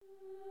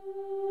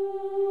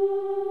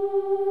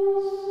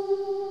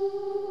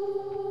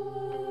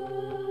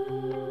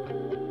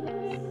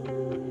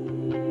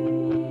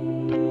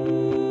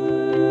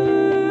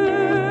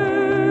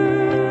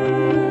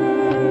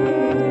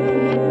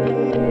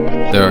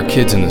are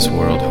kids in this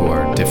world who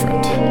are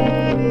different,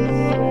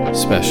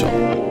 special.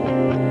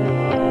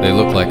 They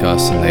look like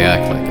us and they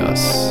act like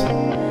us,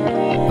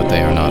 but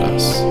they are not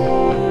us.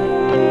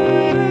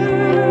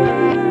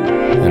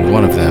 And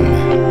one of them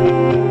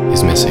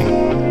is missing.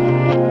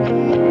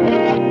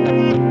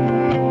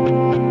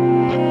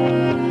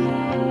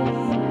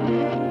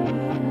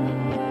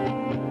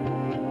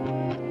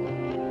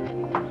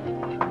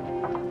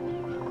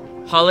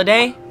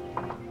 Holiday?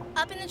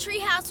 Up in the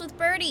treehouse with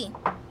Birdie.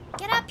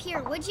 Get up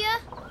here, would ya?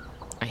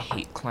 I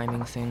hate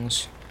climbing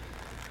things.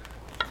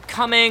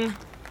 Coming!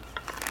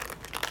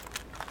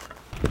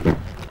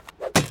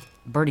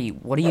 Birdie,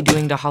 what are you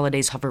doing to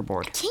Holiday's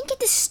hoverboard? I can't get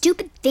this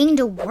stupid thing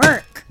to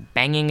work.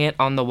 Banging it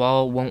on the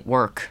wall won't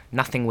work.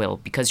 Nothing will,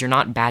 because you're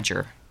not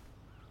Badger.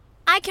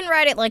 I can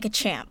ride it like a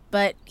champ,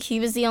 but he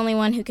was the only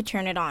one who could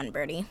turn it on,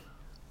 Birdie.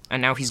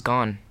 And now he's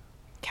gone.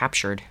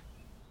 Captured.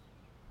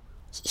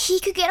 He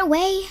could get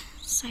away,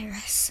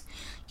 Cyrus.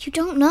 You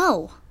don't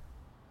know.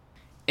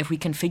 If we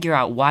can figure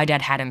out why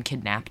Dad had him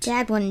kidnapped...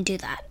 Dad wouldn't do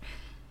that.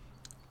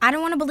 I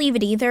don't want to believe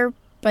it either,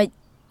 but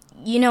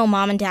you know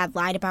Mom and Dad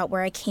lied about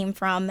where I came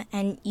from,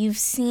 and you've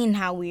seen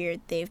how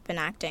weird they've been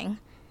acting.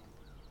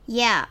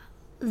 Yeah,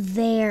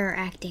 they're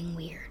acting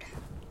weird.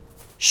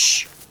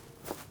 Shh!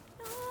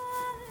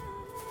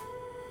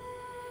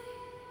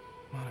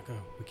 Monica,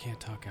 we can't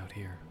talk out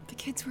here. The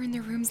kids were in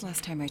their rooms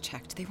last time I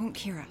checked. They won't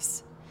hear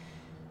us.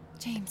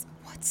 James,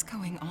 what's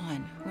going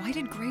on? Why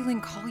did Grayling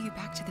call you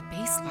back to the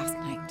base last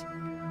night?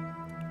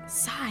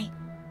 Cy,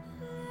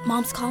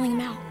 Mom's calling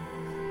him out.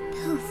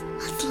 Move,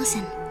 let's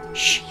listen.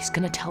 Shh, he's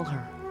gonna tell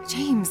her.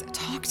 James,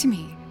 talk to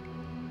me.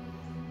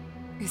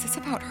 Is this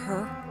about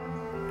her?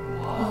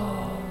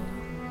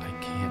 I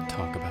can't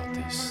talk about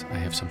this. I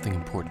have something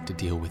important to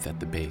deal with at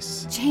the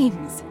base.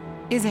 James,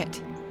 is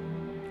it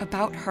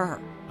about her?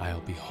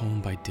 I'll be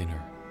home by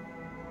dinner.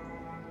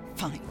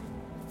 Fine.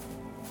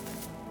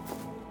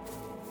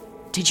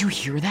 Did you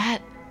hear that?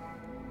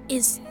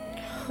 Is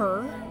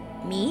her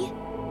me?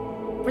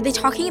 Were they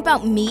talking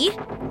about me?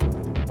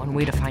 One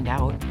way to find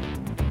out.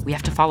 We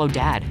have to follow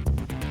Dad.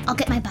 I'll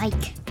get my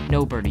bike.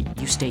 No, Birdie,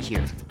 you stay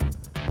here.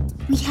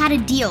 We had a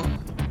deal.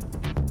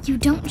 You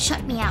don't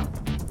shut me out,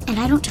 and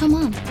I don't tell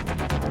Mom.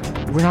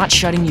 We're not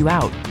shutting you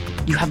out.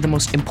 You have the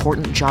most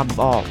important job of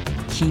all.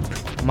 Keep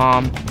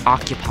Mom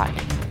occupied.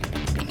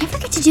 I never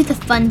get to do the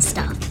fun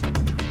stuff.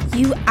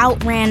 You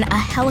outran a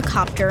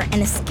helicopter and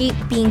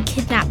escaped being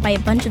kidnapped by a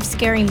bunch of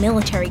scary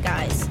military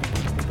guys.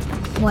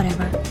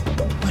 Whatever.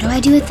 What do I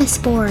do with this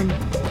board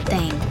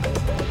thing?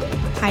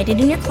 Hide it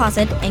in your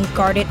closet and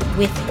guard it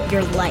with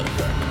your life.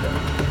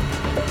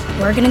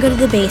 We're gonna go to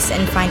the base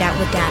and find out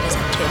what Dad is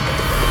up to.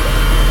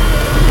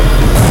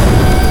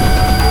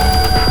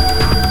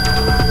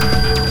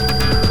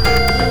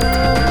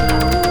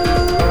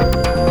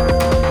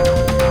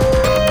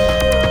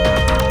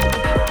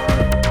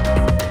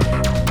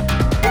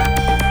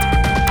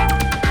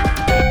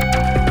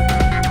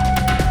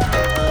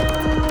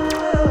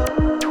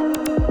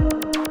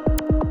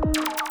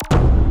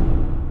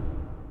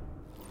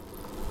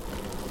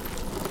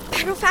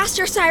 Go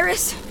faster,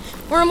 Cyrus.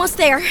 We're almost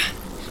there.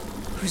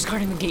 Who's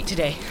guarding the gate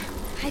today?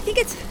 I think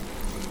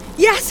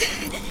Yes,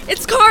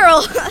 it's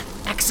Carl.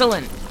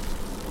 Excellent.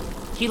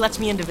 He lets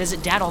me in to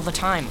visit Dad all the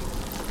time.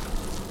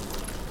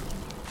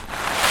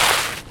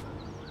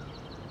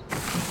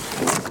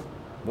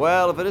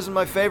 Well, if it isn't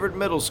my favorite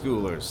middle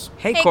schoolers.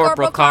 Hey,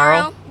 Corporal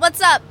Carl.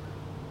 What's up?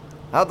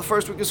 How'd the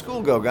first week of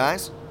school go,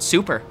 guys?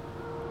 Super.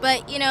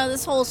 But,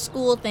 this whole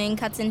school thing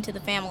cuts into the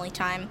family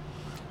time.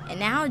 And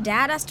now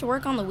Dad has to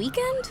work on the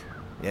weekend?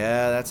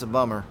 Yeah, that's a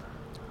bummer.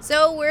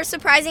 So we're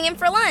surprising him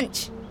for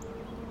lunch.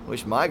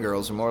 Wish my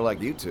girls were more like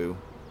you two.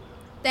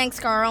 Thanks,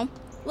 Carl.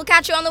 We'll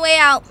catch you on the way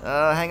out.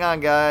 Hang on,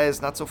 guys.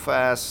 Not so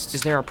fast.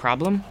 Is there a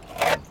problem?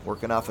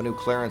 Working off a new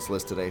clearance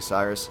list today,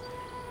 Cyrus.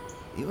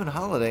 You and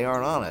Holiday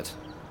aren't on it.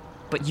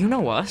 But you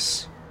know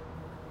us.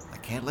 I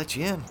can't let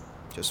you in.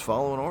 Just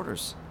following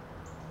orders.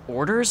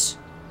 Orders?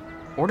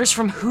 Orders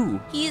from who?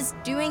 He's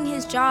doing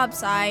his job,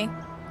 Cy.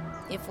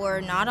 If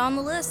we're not on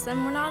the list,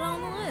 then we're not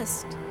on the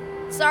list.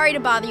 Sorry to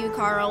bother you,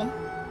 Carl.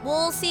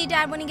 We'll see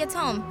Dad when he gets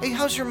home. Hey,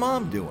 how's your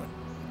mom doing?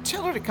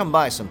 Tell her to come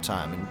by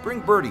sometime and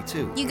bring Birdie,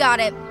 too. You got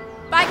it.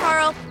 Bye,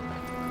 Carl.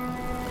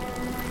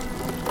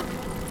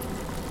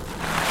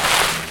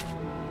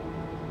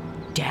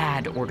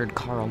 Dad ordered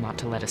Carl not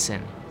to let us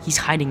in. He's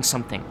hiding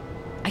something.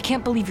 I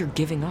can't believe you're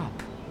giving up.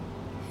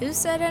 Who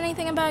said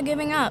anything about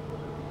giving up?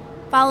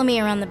 Follow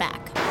me around the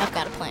back. I've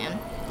got a plan.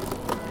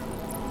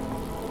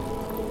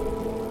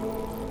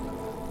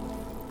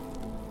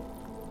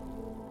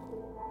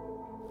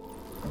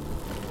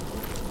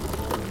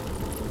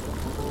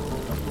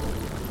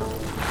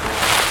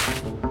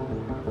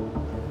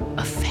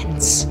 A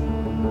fence?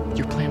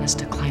 Your plan is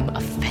to climb a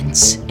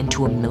fence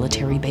into a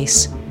military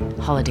base?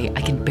 Holiday,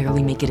 I can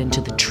barely make it into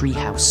the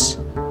treehouse.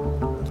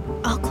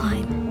 I'll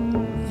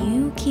climb.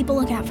 You keep a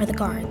lookout for the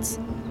guards.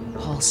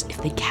 Halls, if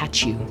they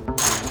catch you...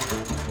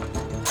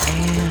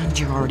 And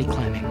you're already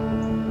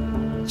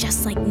climbing.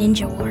 Just like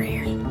Ninja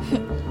Warrior.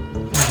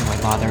 Why do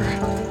I bother?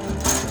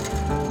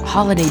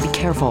 Holiday, be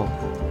careful.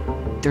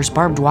 There's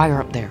barbed wire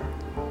up there.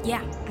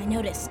 Yeah, I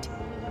noticed.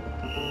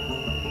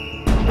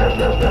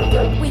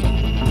 Wait,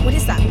 what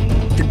is that?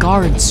 The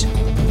guards.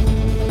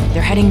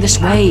 They're heading this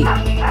way.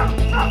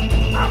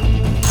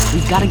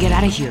 We've got to get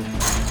out of here.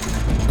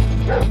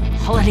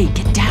 Holiday,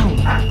 get down.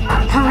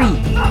 Hurry.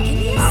 Give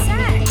me a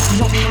sec. We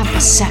don't have a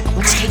sec.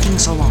 What's taking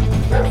so long?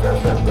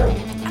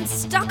 I'm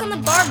stuck on the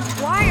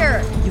barbed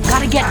wire. You've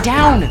got to get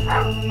down.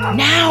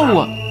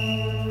 Now.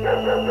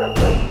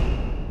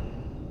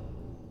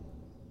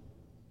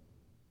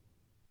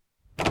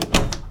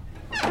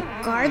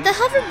 Guard the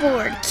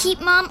hoverboard.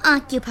 Keep Mom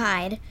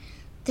occupied.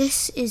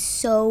 This is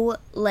so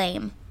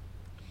lame.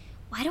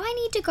 Why do I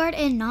need to guard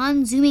a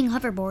non-zooming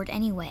hoverboard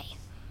anyway?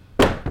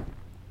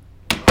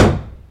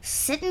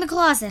 Sit in the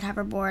closet,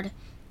 hoverboard.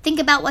 Think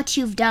about what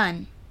you've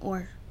done.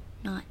 Or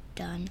not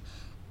done.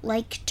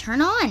 Like,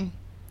 turn on.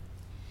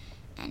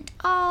 And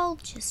I'll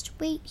just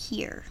wait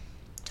here,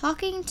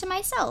 talking to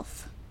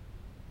myself.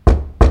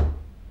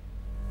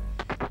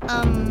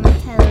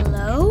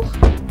 Hello?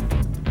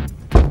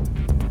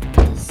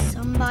 Is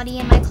somebody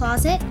in my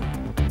closet?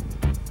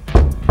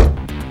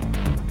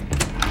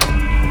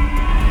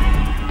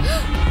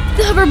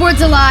 The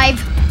hoverboard's alive!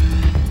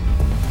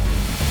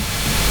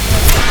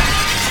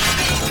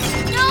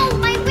 No,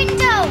 my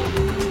window!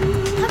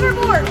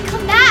 Hoverboard,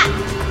 come back!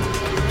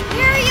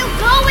 Where are you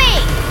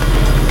going?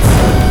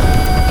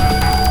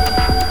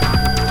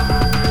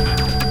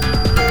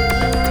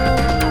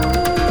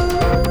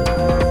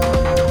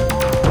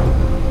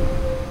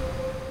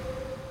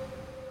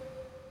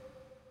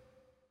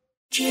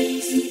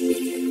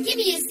 Give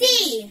me a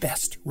C!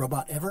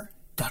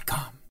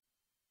 BestRobotEver.com